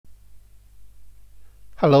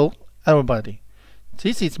Hello everybody,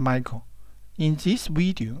 this is Michael. In this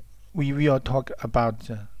video, we will talk about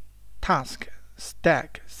the task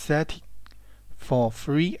stack setting for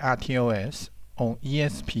FreeRTOS on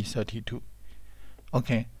ESP32.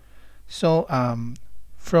 Okay, so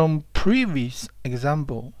from previous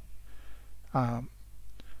example,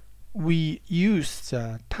 we use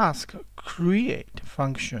the task create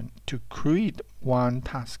function to create one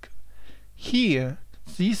task. Here,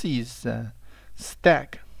 this is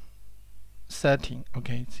stack setting.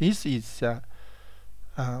 Okay, this is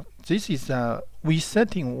we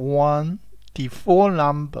setting one default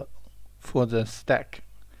number for the stack.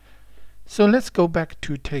 So let's go back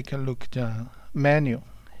to take a look at the menu,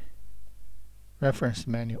 reference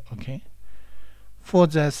menu. Okay, for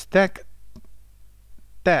the stack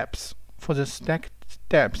depths,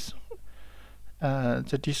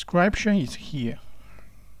 the description is here.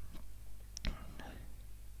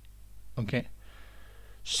 Okay,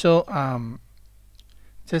 so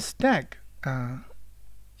the stack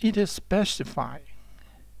it is specify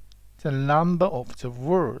the number of the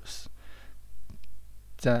words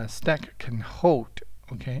the stack can hold.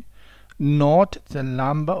 Okay, not the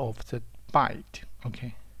number of the byte.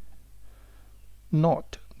 Okay,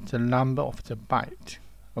 not the number of the byte.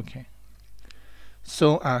 Okay,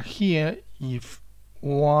 so here, if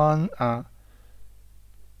one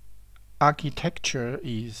architecture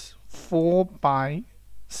is 4 byte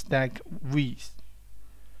stack width,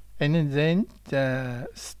 and then the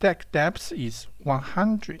stack depth is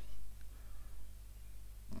 100,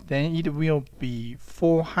 then it will be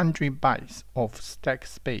 400 bytes of stack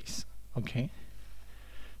space. Okay,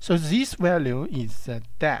 so this value is the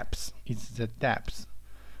depth,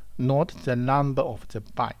 not the number of the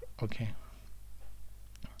byte. Okay,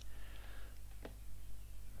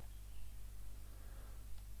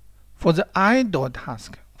 for the idle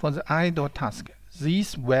task,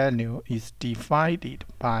 this value is divided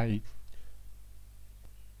by,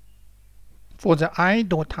 for the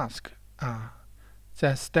idle task,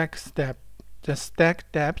 the stack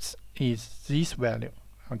depth is this value.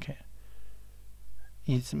 Okay,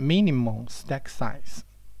 it's minimum stack size.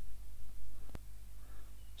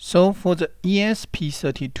 So for the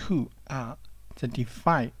ESP32, the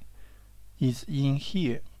define is in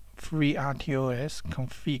here, FreeRTOS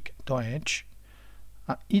config.h.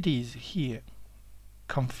 It is here,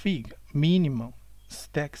 config minimum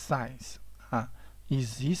stack size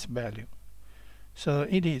is this value. So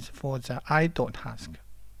it is for the idle task.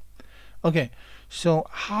 Okay, so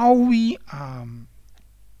how we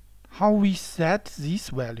set this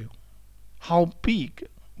value, how big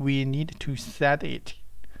we need to set it.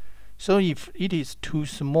 So if it is too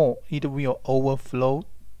small, it will overflow,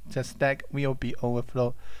 the stack will be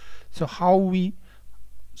overflow. So how we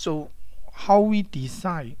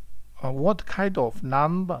decide what kind of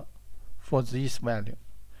number for this value.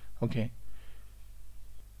 Okay,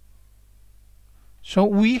 so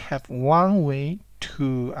we have one way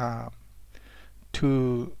to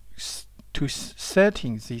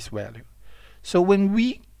setting this value. So when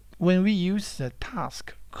we use the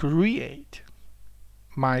task create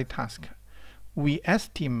my task, we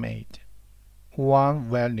estimate one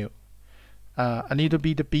value, a little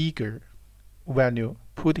bit bigger value,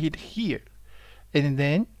 put it here, and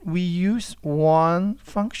then we use one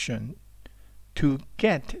function to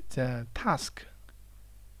get the task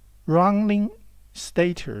running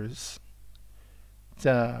status,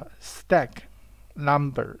 the stack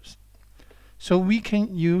numbers. So we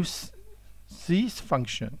can use this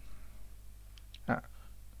function,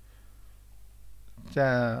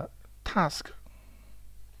 the task,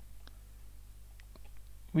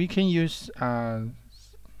 we can use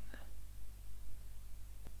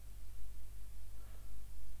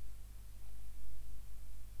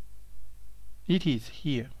it is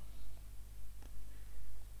here,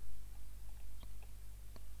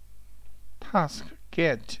 task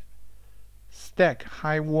get stack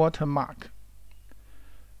high watermark.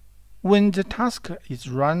 When the task is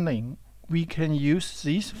running, we can use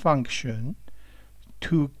this function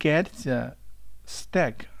to get the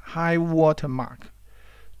stack high watermark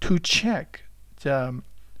to check the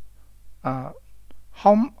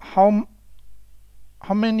how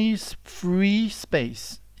many free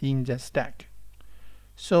space in the stack.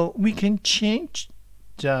 So we can change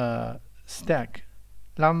the stack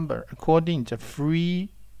number according to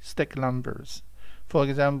free stack numbers. For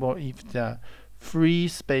example, if the free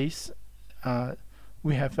space,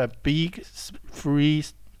 we have a big free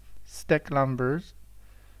stack numbers,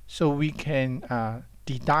 so we can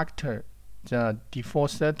deduct the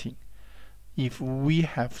default setting. If we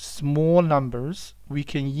have small numbers, we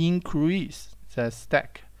can increase the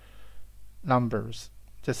stack numbers.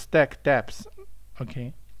 the stack depth.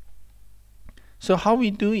 Okay, so how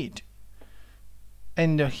we do it?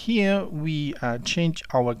 And here we change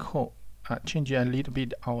our code, change a little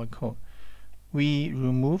bit our code. We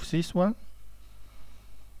remove this one.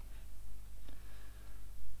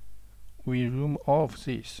 We remove off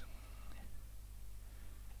this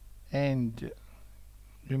and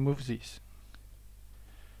remove this.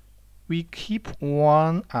 We keep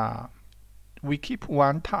one task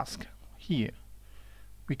here.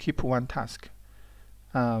 We keep one task.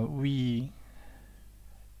 We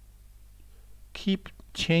keep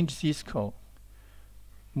change this code,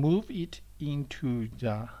 move it into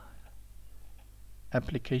the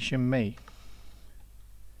application main,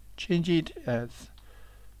 change it as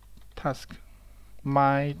task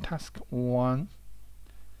my task 1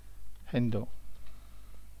 handle.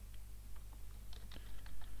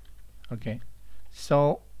 Okay,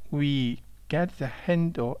 so we get the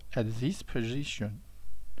handle at this position.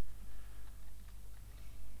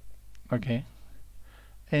 Okay,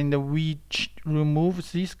 and we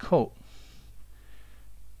remove this code.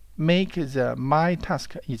 Make the my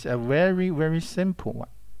task is a very simple one.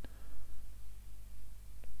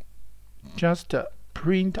 Just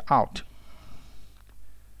print out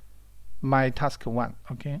my task 1.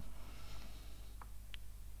 Okay.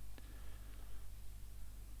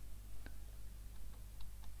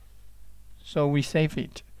 So we save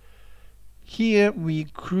it. Here we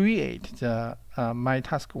create the my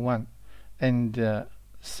task 1 and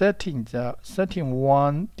setting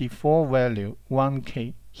one default value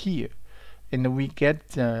 1K here, and we get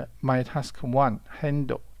the my task 1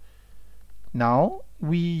 handle. Now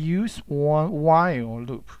we use one while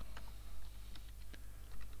loop.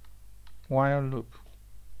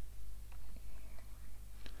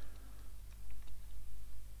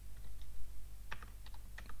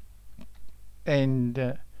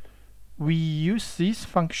 And we use this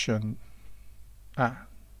function,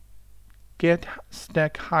 get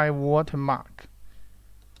stack high watermark,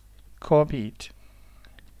 copy it,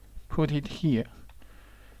 put it here.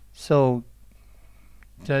 So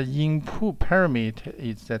the input parameter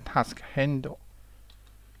is the task handle.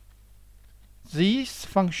 This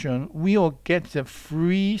function will get the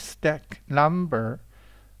free stack number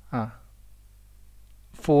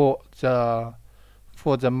for the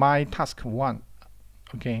my task 1.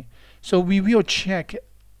 Okay, so we will check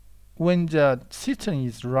when the system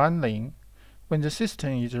is running.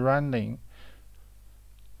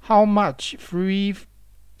 How much free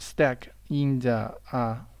stack in the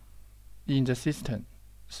system.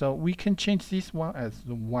 So we can change this one as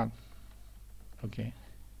 1. Okay.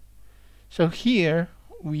 So here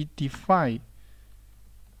we define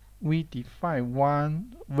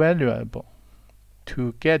one variable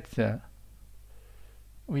to get the.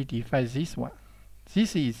 We define this one.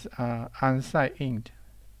 This is unsigned int.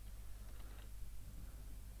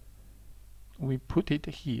 We put it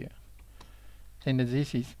here, and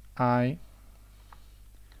this is I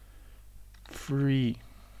free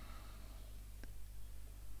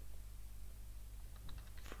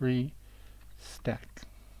stack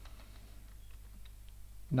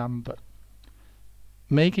number.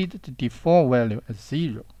 Make it the default value as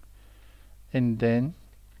 0, and then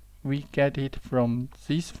we get it from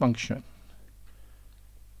this function,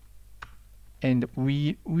 and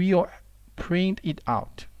we will print it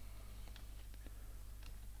out.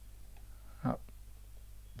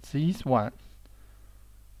 This one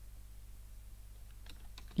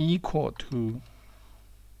equal to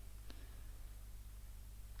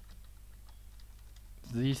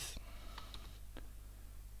this.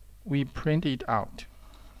 We print it out,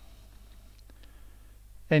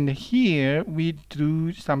 and here we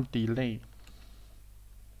do some delay.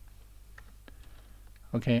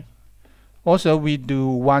 Okay, also we do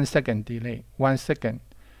 1 second delay.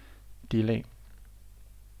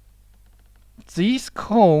 This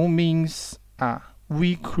code means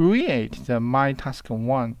we create the my task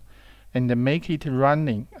 1 and make it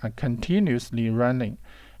running, continuously running,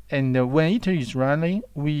 and when it is running,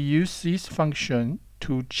 we use this function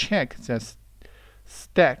to check the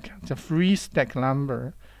stack, the free stack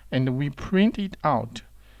number, and we print it out.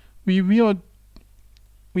 We will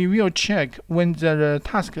check when the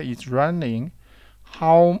task is running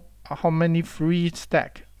how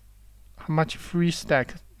much free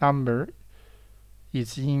stack number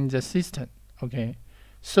is in the system. Okay,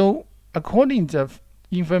 so according to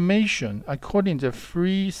the information, according to the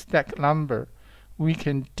free stack number, we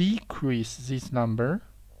can decrease this number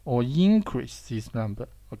or increase this number.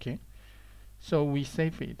 Okay, so we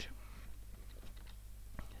save it.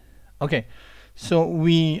 Okay, so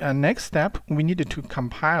we next step, we need to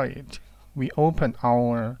compile it. We open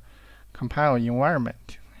our compile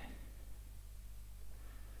environment.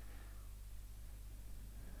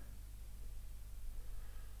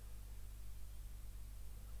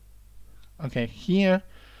 Okay, here,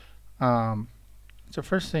 the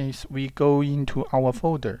first thing is we go into our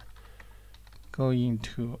folder, go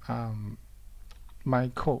into my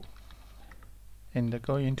code, and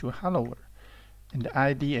go into hello world, and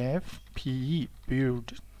IDF PE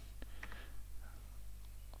build.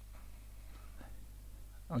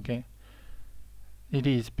 Okay, it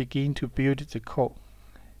is begin to build the code.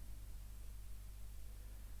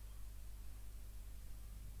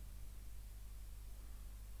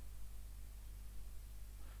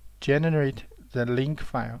 Generate the link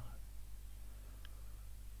file.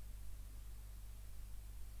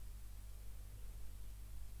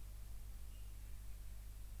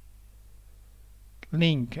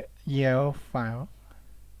 Link EL file.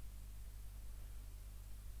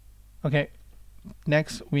 Okay,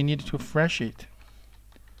 next we need to fresh it.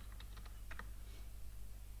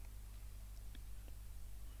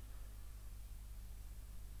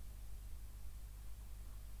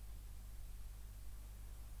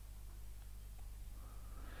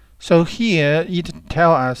 So here it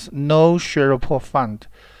tell us no shareable font.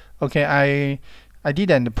 Okay, I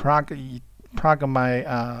didn't plug my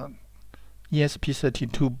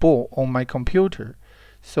ESP32 board on my computer,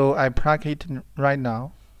 so I plug it right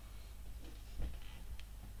now.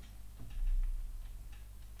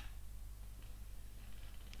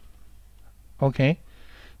 Okay,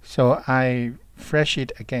 so I fresh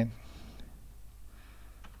it again.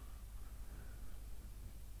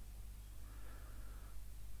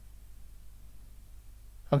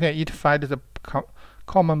 Okay, it finds the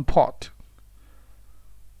common port.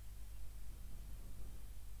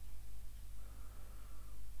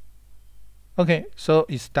 Okay, so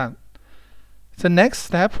it's done. The next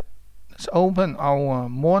step is open our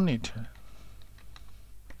monitor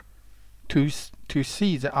to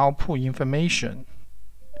see the output information.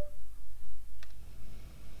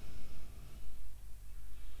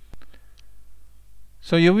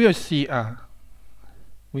 So you will see,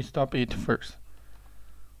 we stop it first.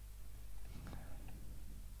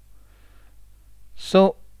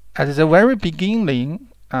 So at the very beginning,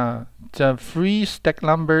 the free stack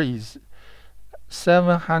number is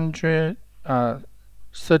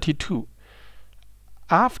 732.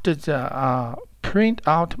 After the print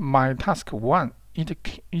out my task 1,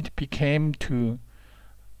 it became to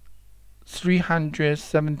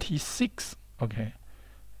 376. Okay,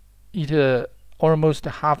 it almost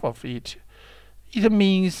half of it. It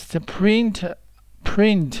means the print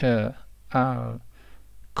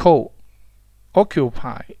code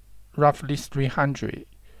occupy roughly 300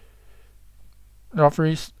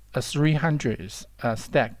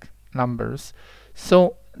 stack numbers.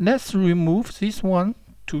 So let's remove this one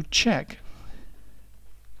to check.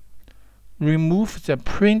 Remove the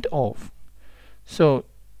print off. So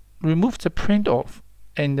remove the print off,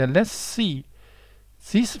 and let's see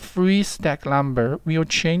this free stack number will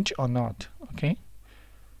change or not. Okay,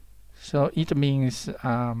 so it means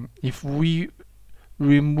if we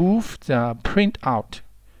remove the print out,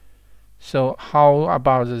 so how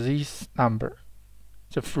about this number,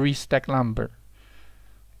 the free stack number?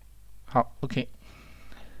 Okay,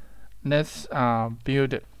 let's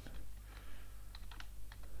build it.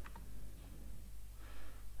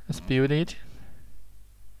 Let's build it.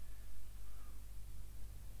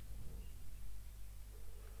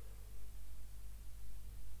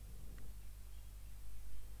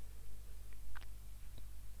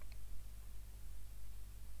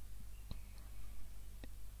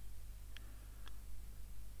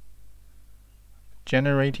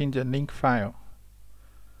 Generating the link file.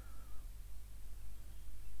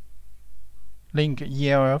 Link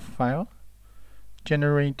ELF file.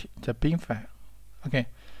 Generate the bin file. Okay.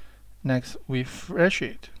 Next, we fresh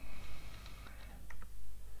it.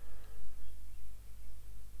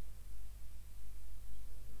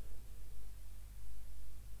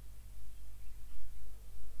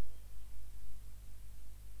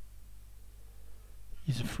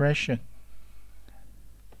 It's freshened.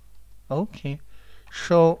 Okay,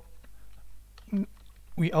 so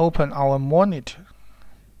we open our monitor.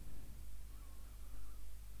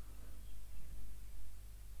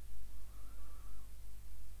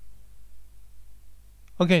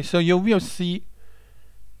 Okay, so you will see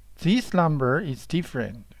this number is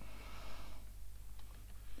different.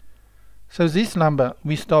 So this number,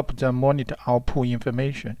 we stop the monitor output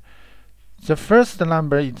information. The first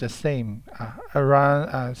number is the same,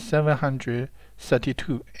 around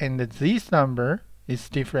 732, and this number is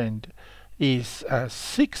different, is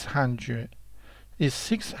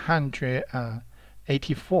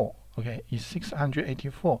 684. Okay, is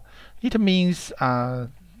 684. It means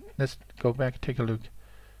let's go back, take a look.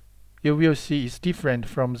 You will see it's different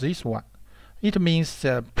from this one. It means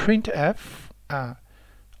printf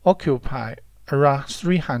occupy around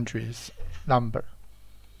 300 number.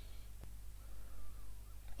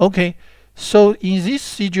 Okay, so in this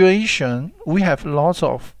situation, we have lots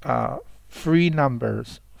of free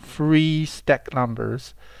numbers, free stack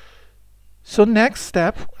numbers. So next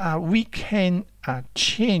step, we can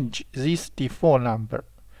change this default number.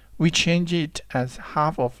 We change it as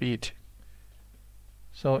half of it.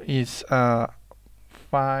 So it's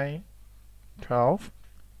 512.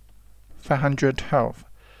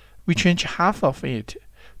 We change half of it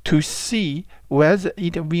to see whether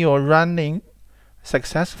it will running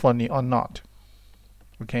successfully or not.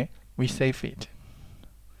 Okay, we save it.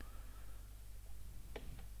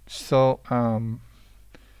 So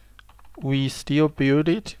we still build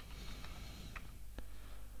it.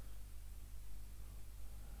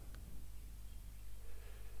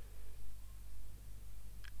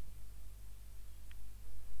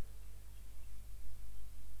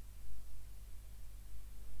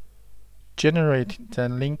 Generate the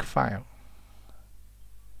link file.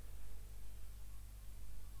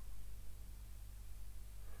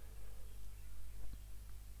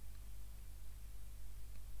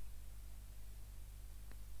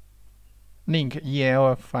 Link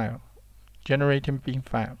ELF file, generating bin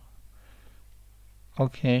file.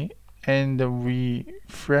 Okay, and we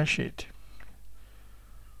refresh it.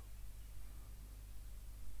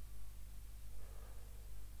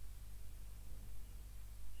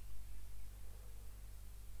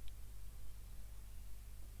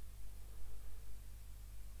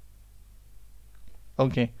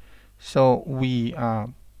 Okay, so we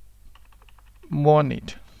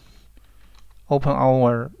monitor. Open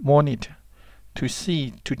our monitor to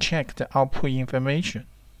check the output information.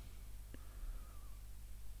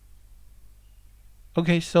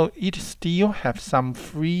 Okay, so it still have some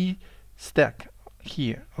free stack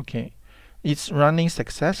here. Okay, it's running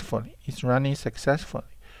successfully.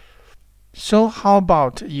 So how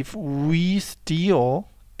about if we still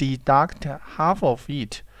deduct half of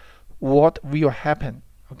it? What will happen?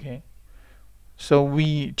 Okay, so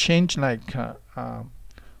we change like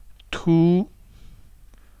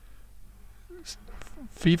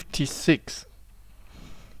 256.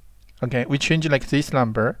 Okay, we change like this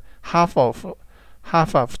number, half of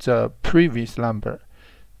the previous number,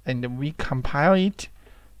 and we compile it,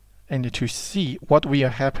 and to see what will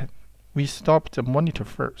happen, we stop the monitor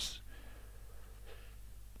first.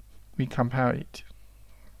 We compile it.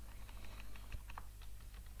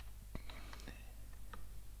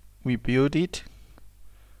 We build it.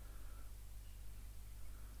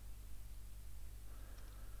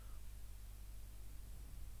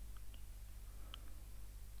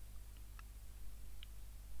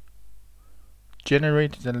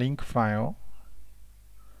 Generate the link file.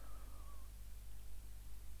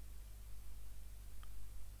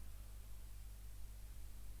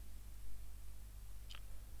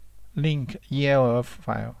 Link ELF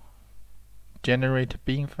file. Generate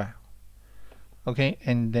bin file. Okay,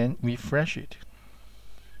 and then refresh it.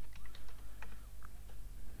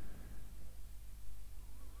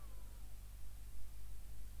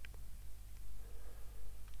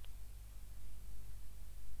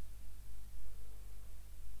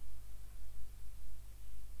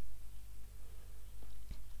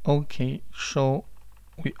 Okay, so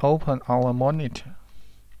we open our monitor.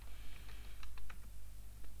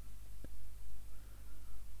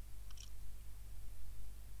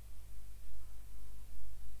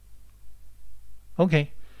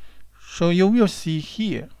 Okay, so you will see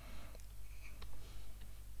here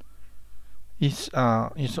it's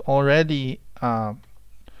already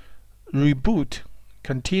reboot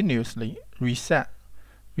continuously, reset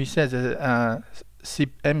the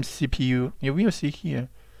CPU. You will see here.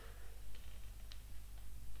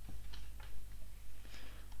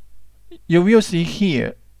 You will see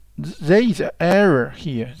here there is an error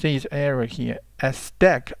here. A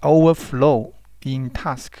stack overflow in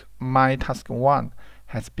task. My task 1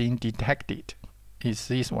 has been detected. Is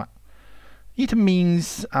this one? It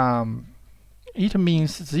means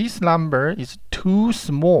this number is too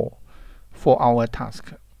small for our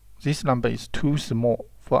task. This number is too small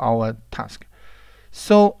for our task.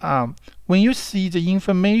 So when you see the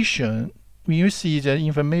information,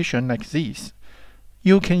 like this,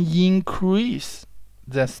 you can increase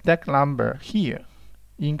the stack number here.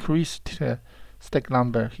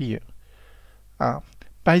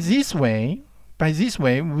 By this way,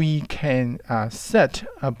 we can set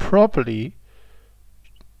properly.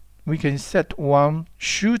 We can set one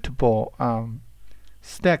suitable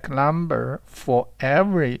stack number for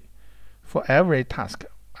every task.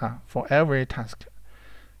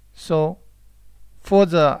 So for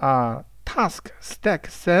the task stack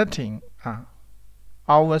setting,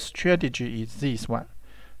 our strategy is this one.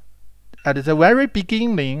 At the very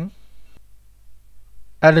beginning,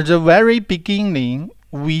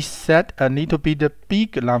 we set a little bit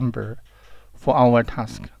big number for our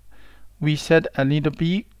task. We set a little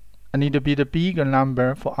bit bigger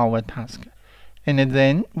number for our task, and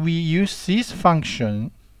then we use this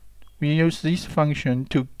function.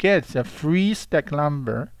 To get the free stack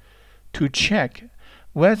number to check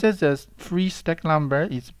whether the free stack number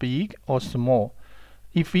is big or small.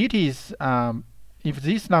 If it is, if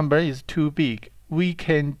this number is too big, we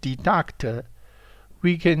can deduct the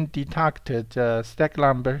stack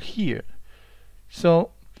number here.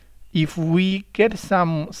 So if we get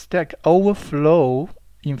some stack overflow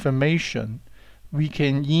information, we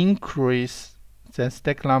can increase the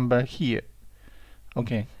stack number here.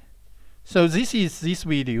 Okay. So this is this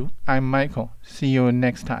video. I'm Michael. See you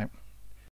next time.